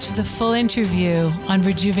 Catch the full interview on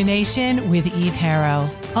Rejuvenation with Eve Harrow,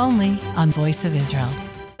 only on Voice of Israel.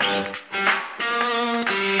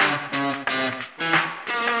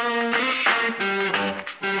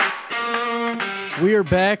 We are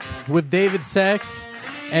back with David Sachs,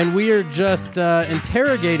 and we are just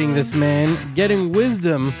interrogating this man, getting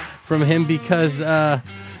wisdom from him, because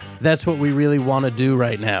that's what we really want to do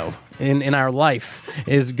right now in our life,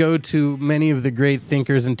 is go to many of the great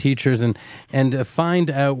thinkers and teachers and find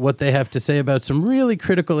out what they have to say about some really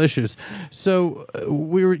critical issues. So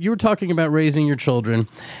you were talking about raising your children,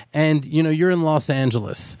 and you're in Los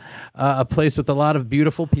Angeles, a place with a lot of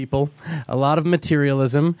beautiful people, a lot of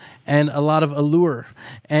materialism, and a lot of allure.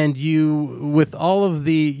 And you, with all of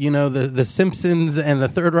the the Simpsons and the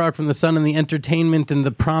Third Rock from the Sun and the entertainment and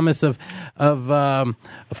the promise of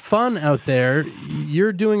fun out there,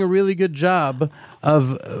 you're doing a really good job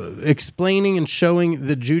of explaining and showing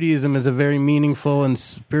that Judaism is a very meaningful and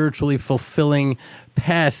spiritually fulfilling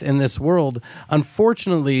path in this world.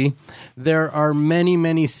 Unfortunately, there are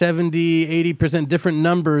many 70, 80% different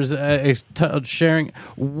numbers sharing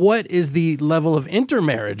what is the level of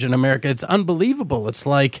intermarriage in America. It's unbelievable. It's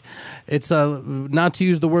like, not to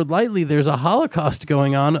use the word lightly, there's a Holocaust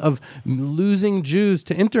going on of losing Jews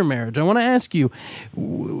to intermarriage. I want to ask you,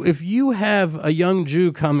 if you have a young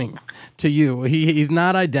Jew coming to you, he's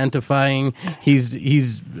not identifying,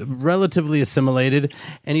 he's relatively assimilated,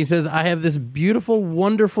 and he says, I have this beautiful,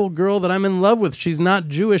 wonderful girl that I'm in love with. She's not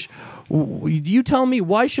Jewish. You tell me,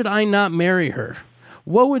 why should I not marry her?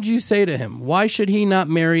 What would you say to him? Why should he not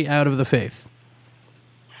marry out of the faith?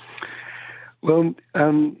 Well,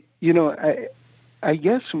 I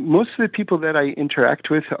guess most of the people that I interact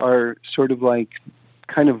with are sort of like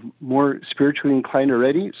kind of more spiritually inclined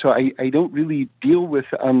already. So I don't really deal with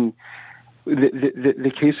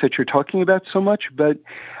the case that you're talking about so much, but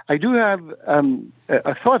I do have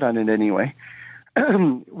a thought on it anyway,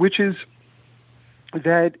 which is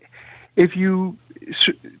that if you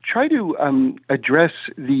try to address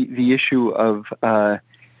the issue of,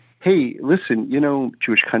 hey, listen,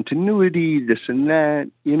 Jewish continuity, this and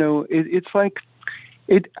that, it's like,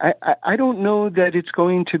 I don't know that it's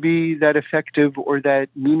going to be that effective or that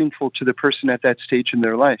meaningful to the person at that stage in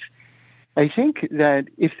their life. I think that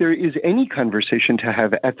if there is any conversation to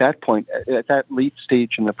have at that point, at that late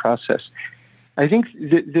stage in the process, I think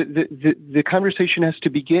the conversation has to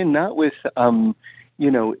begin not with,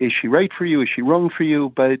 is she right for you? Is she wrong for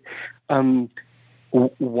you? But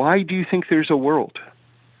why do you think there's a world?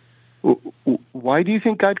 Why do you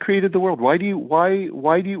think God created the world? Why do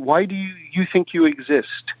you think you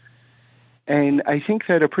exist? And I think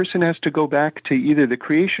that a person has to go back to either the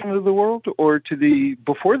creation of the world or to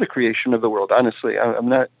before the creation of the world. Honestly, I'm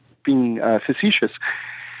not being facetious.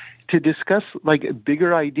 To discuss like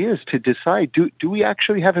bigger ideas, to decide, do we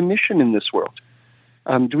actually have a mission in this world?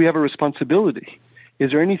 Do we have a responsibility? Is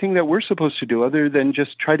there anything that we're supposed to do other than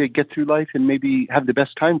just try to get through life and maybe have the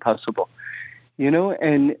best time possible?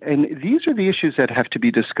 And these are the issues that have to be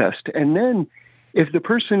discussed. And then if the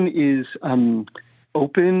person is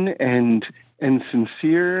open and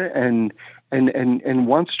sincere and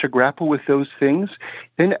wants to grapple with those things,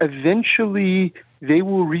 then eventually they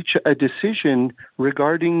will reach a decision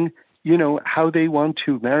regarding, how they want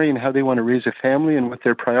to marry and how they want to raise a family and what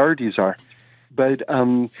their priorities are. But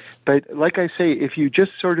like I say, if you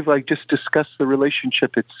just sort of like just discuss the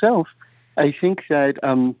relationship itself, I think that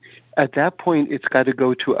at that point it's got to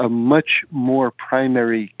go to a much more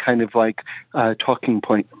primary kind of like talking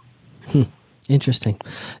point. Interesting.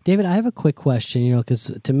 David, I have a quick question,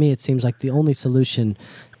 because to me it seems like the only solution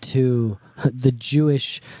to the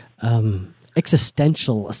Jewish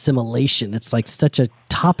existential assimilation, it's like such a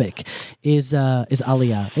topic, is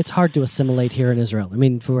Aliyah. It's hard to assimilate here in Israel. I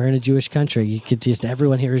mean, if we're in a Jewish country, you could just,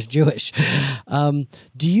 everyone here is Jewish.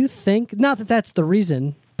 Do you think, not that that's the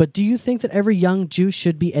reason, but do you think that every young Jew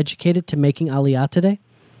should be educated to making Aliyah today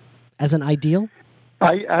as an ideal?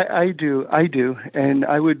 I do, and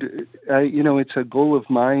I would, it's a goal of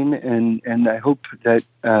mine, and I hope that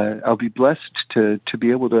I'll be blessed to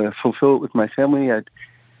be able to fulfill it with my family at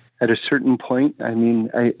a certain point. I mean,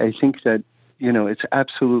 I think that it's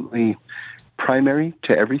absolutely primary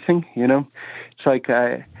to everything. It's like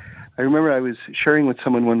I remember I was sharing with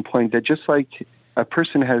someone one point that just like a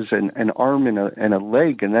person has an arm and a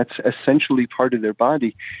leg, and that's essentially part of their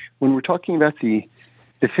body. When we're talking about the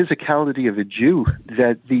physicality of a Jew,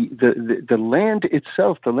 that the land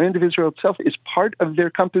itself, the land of Israel itself, is part of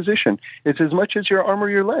their composition. It's as much as your arm or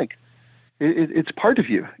your leg. It's part of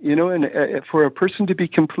you, and for a person to be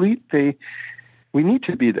complete, we need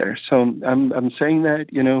to be there. So I'm saying that,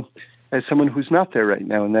 as someone who's not there right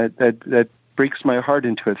now, and that breaks my heart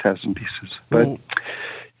into 1,000 pieces. But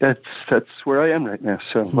that's where I am right now.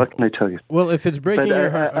 So what can I tell you? Well, if it's breaking your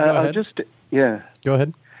heart, go ahead. Go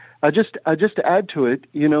ahead. I'll just add to it,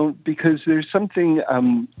 because there's something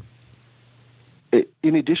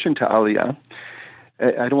in addition to Aliyah.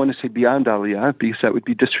 I don't want to say beyond Aliyah, because that would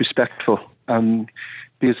be disrespectful.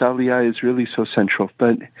 Because Aliyah is really so central,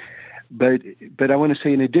 but I want to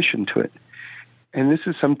say in addition to it, and this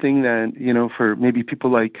is something that for maybe people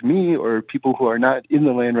like me or people who are not in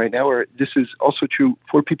the land right now, or this is also true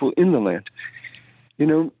for people in the land.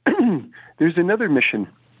 There's another mission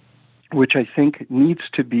which I think needs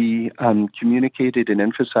to be communicated and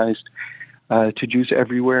emphasized to Jews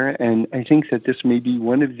everywhere, and I think that this may be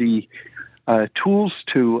one of the tools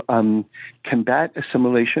to combat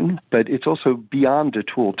assimilation, but it's also beyond a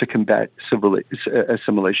tool to combat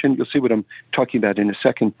assimilation. You'll see what I'm talking about in a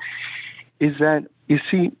second. Is that, you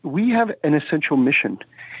see, we have an essential mission.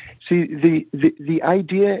 See, the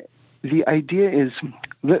idea the idea is,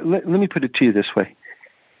 let me put it to you this way.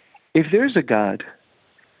 If there's a God,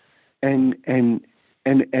 and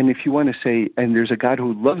if you want to say, and there's a God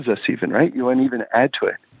who loves us even, right? You want to even add to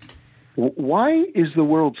it. Why is the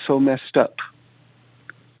world so messed up?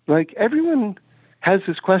 Like, everyone has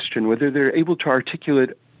this question, whether they're able to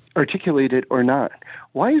articulate it or not.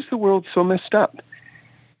 Why is the world so messed up?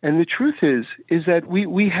 And the truth is that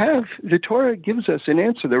we have, the Torah gives us an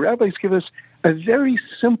answer. The rabbis give us a very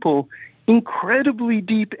simple, incredibly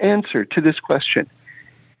deep answer to this question.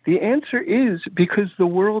 The answer is because the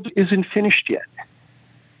world isn't finished yet.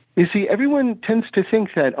 You see, everyone tends to think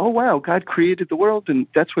that, oh, wow, God created the world and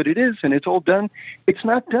that's what it is and it's all done. It's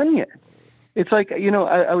not done yet. It's like,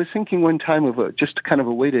 I was thinking one time of just kind of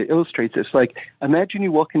a way to illustrate this. Like, imagine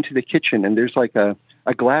you walk into the kitchen and there's like a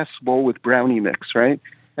glass bowl with brownie mix, right?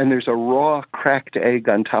 And there's a raw cracked egg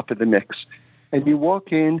on top of the mix. And you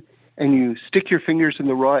walk in and you stick your fingers in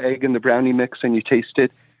the raw egg and the brownie mix and you taste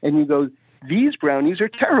it and you go, these brownies are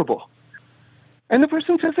terrible. And the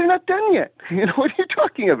person says they're not done yet. What are you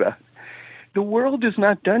talking about? The world is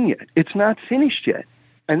not done yet. It's not finished yet.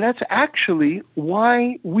 And that's actually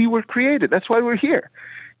why we were created. That's why we're here.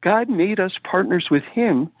 God made us partners with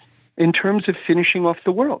him in terms of finishing off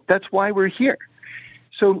the world. That's why we're here.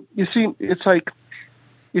 So, you see, it's like,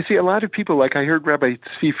 a lot of people, like I heard Rabbi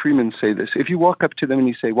Tzvi Freeman say this. If you walk up to them and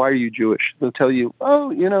you say, why are you Jewish? They'll tell you,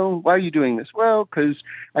 oh, why are you doing this? Well, because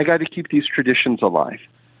I got to keep these traditions alive.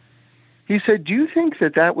 He said, do you think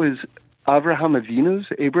that was Avraham Avinu's,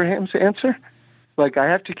 Abraham's answer? Like, I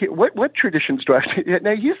have to keep, what traditions do I have to,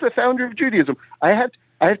 now he's the founder of Judaism. I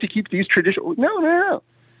have to keep these traditions. No.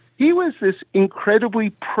 He was this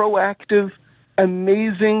incredibly proactive,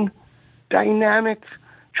 amazing, dynamic,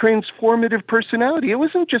 transformative personality. It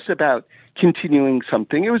wasn't just about continuing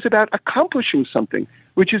something. It was about accomplishing something,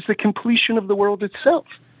 which is the completion of the world itself.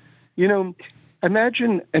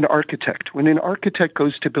 Imagine an architect. When an architect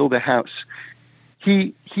goes to build a house,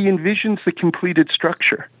 he envisions the completed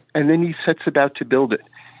structure, and then he sets about to build it.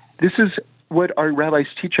 This is what our rabbis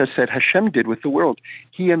teach us that Hashem did with the world.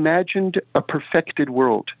 He imagined a perfected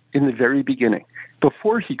world in the very beginning,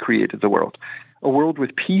 before he created the world. A world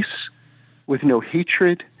with peace, with no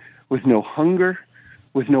hatred, with no hunger,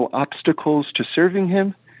 with no obstacles to serving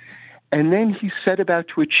him. And then he set about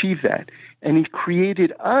to achieve that. And he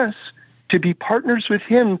created us to be partners with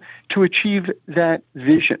him to achieve that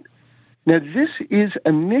vision. Now, this is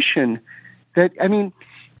a mission that,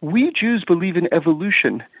 we Jews believe in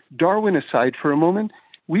evolution. Darwin aside for a moment,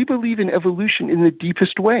 we believe in evolution in the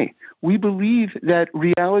deepest way. We believe that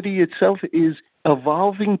reality itself is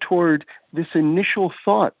evolving toward this initial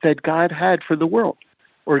thought that God had for the world,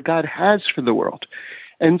 or God has for the world.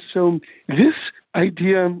 And so this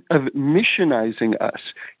idea of missionizing us,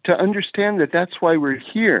 to understand that that's why we're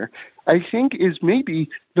here, I think is maybe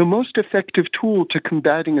the most effective tool to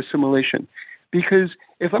combating assimilation. Because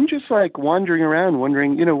if I'm just like wandering around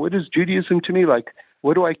wondering, what is Judaism to me? Like,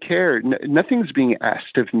 what do I care? Nothing's being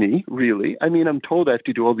asked of me, really. I'm told I have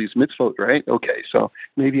to do all these mitzvot, right? Okay, so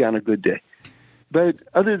maybe on a good day. But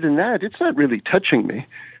other than that, it's not really touching me.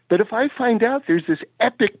 But if I find out there's this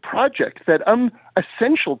epic project that I'm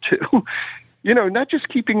essential to, not just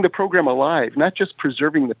keeping the program alive, not just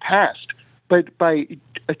preserving the past, but by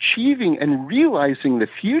achieving and realizing the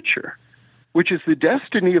future, which is the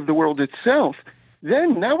destiny of the world itself,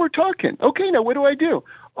 then now we're talking. Okay, now what do I do?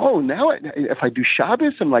 Oh, now if I do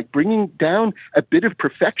Shabbos, I'm like bringing down a bit of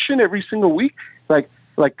perfection every single week, like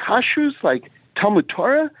kashrus, like Talmud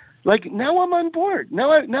Torah. Like, now I'm on board.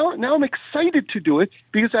 Now I'm excited to do it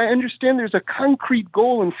because I understand there's a concrete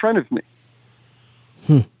goal in front of me.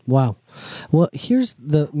 Wow. Well, here's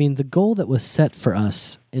the goal that was set for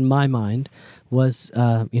us, in my mind, was,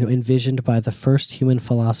 envisioned by the first human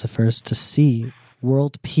philosophers to see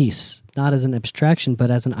world peace, not as an abstraction,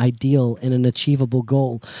 but as an ideal and an achievable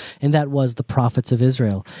goal. And that was the prophets of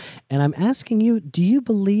Israel. And I'm asking you, do you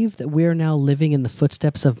believe that we're now living in the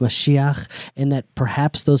footsteps of Mashiach and that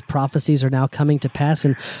perhaps those prophecies are now coming to pass?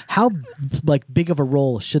 And how big of a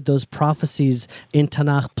role should those prophecies in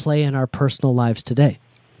Tanakh play in our personal lives today?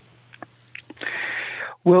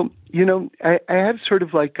 Well, I have sort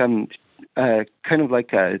of like kind of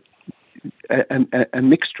like a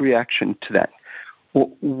mixed reaction to that. Well,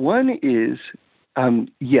 one is,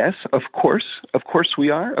 yes, of course we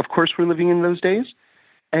are. Of course we're living in those days.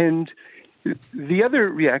 And the other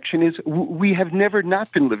reaction is we have never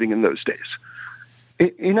not been living in those days.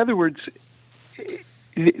 In other words,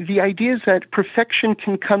 the idea is that perfection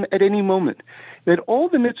can come at any moment. That all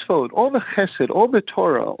the mitzvot, all the chesed, all the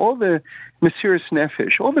Torah, all the Mesiras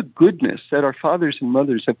Nefesh, all the goodness that our fathers and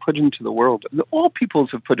mothers have put into the world, all peoples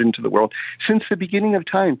have put into the world since the beginning of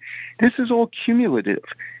time, this is all cumulative.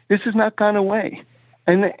 This has not gone away.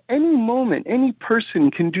 And at any moment, any person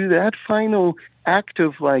can do that final act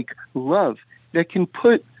of love that can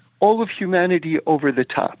put all of humanity over the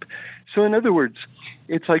top. So in other words,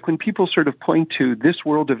 it's like when people sort of point to this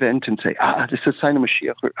world event and say, this is a sign of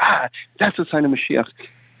Mashiach, or that's a sign of Mashiach.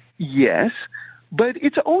 Yes, but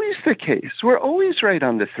it's always the case. We're always right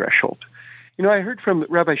on the threshold. I heard from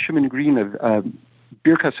Rabbi Shimon Green of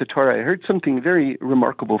Birkas HaTorah, I heard something very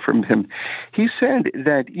remarkable from him. He said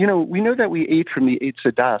that, we know that we ate from the Eitz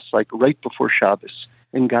Hadas, right before Shabbos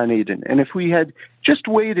in Gan Eden. And if we had just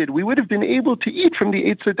waited, we would have been able to eat from the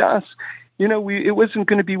Eitz Hadas. It wasn't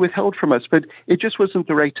going to be withheld from us, but it just wasn't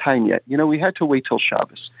the right time yet. We had to wait till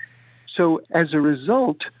Shabbos. So as a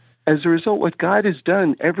result, what God has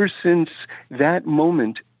done ever since that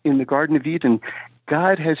moment in the Garden of Eden,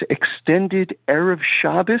 God has extended Erev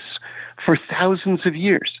Shabbos for thousands of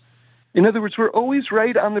years. In other words, we're always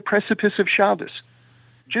right on the precipice of Shabbos.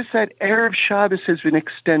 Just that Erev Shabbos has been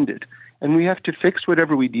extended, and we have to fix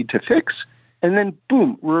whatever we need to fix. And then,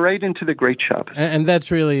 boom, we're right into the great Shabbos. And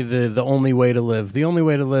that's really the only way to live. The only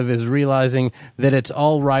way to live is realizing that it's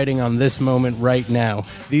all riding on this moment right now.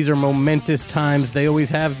 These are momentous times. They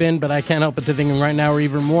always have been, but I can't help but to think right now are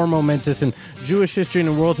even more momentous in Jewish history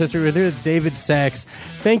and in world history. We're there with David Sacks.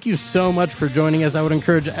 Thank you so much for joining us. I would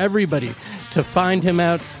encourage everybody to find him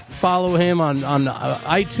out, follow him on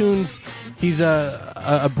iTunes. He's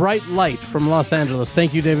a bright light from Los Angeles.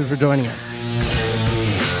 Thank you, David, for joining us.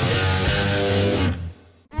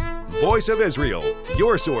 Voice of Israel,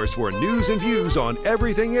 your source for news and views on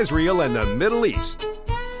everything Israel and the Middle East.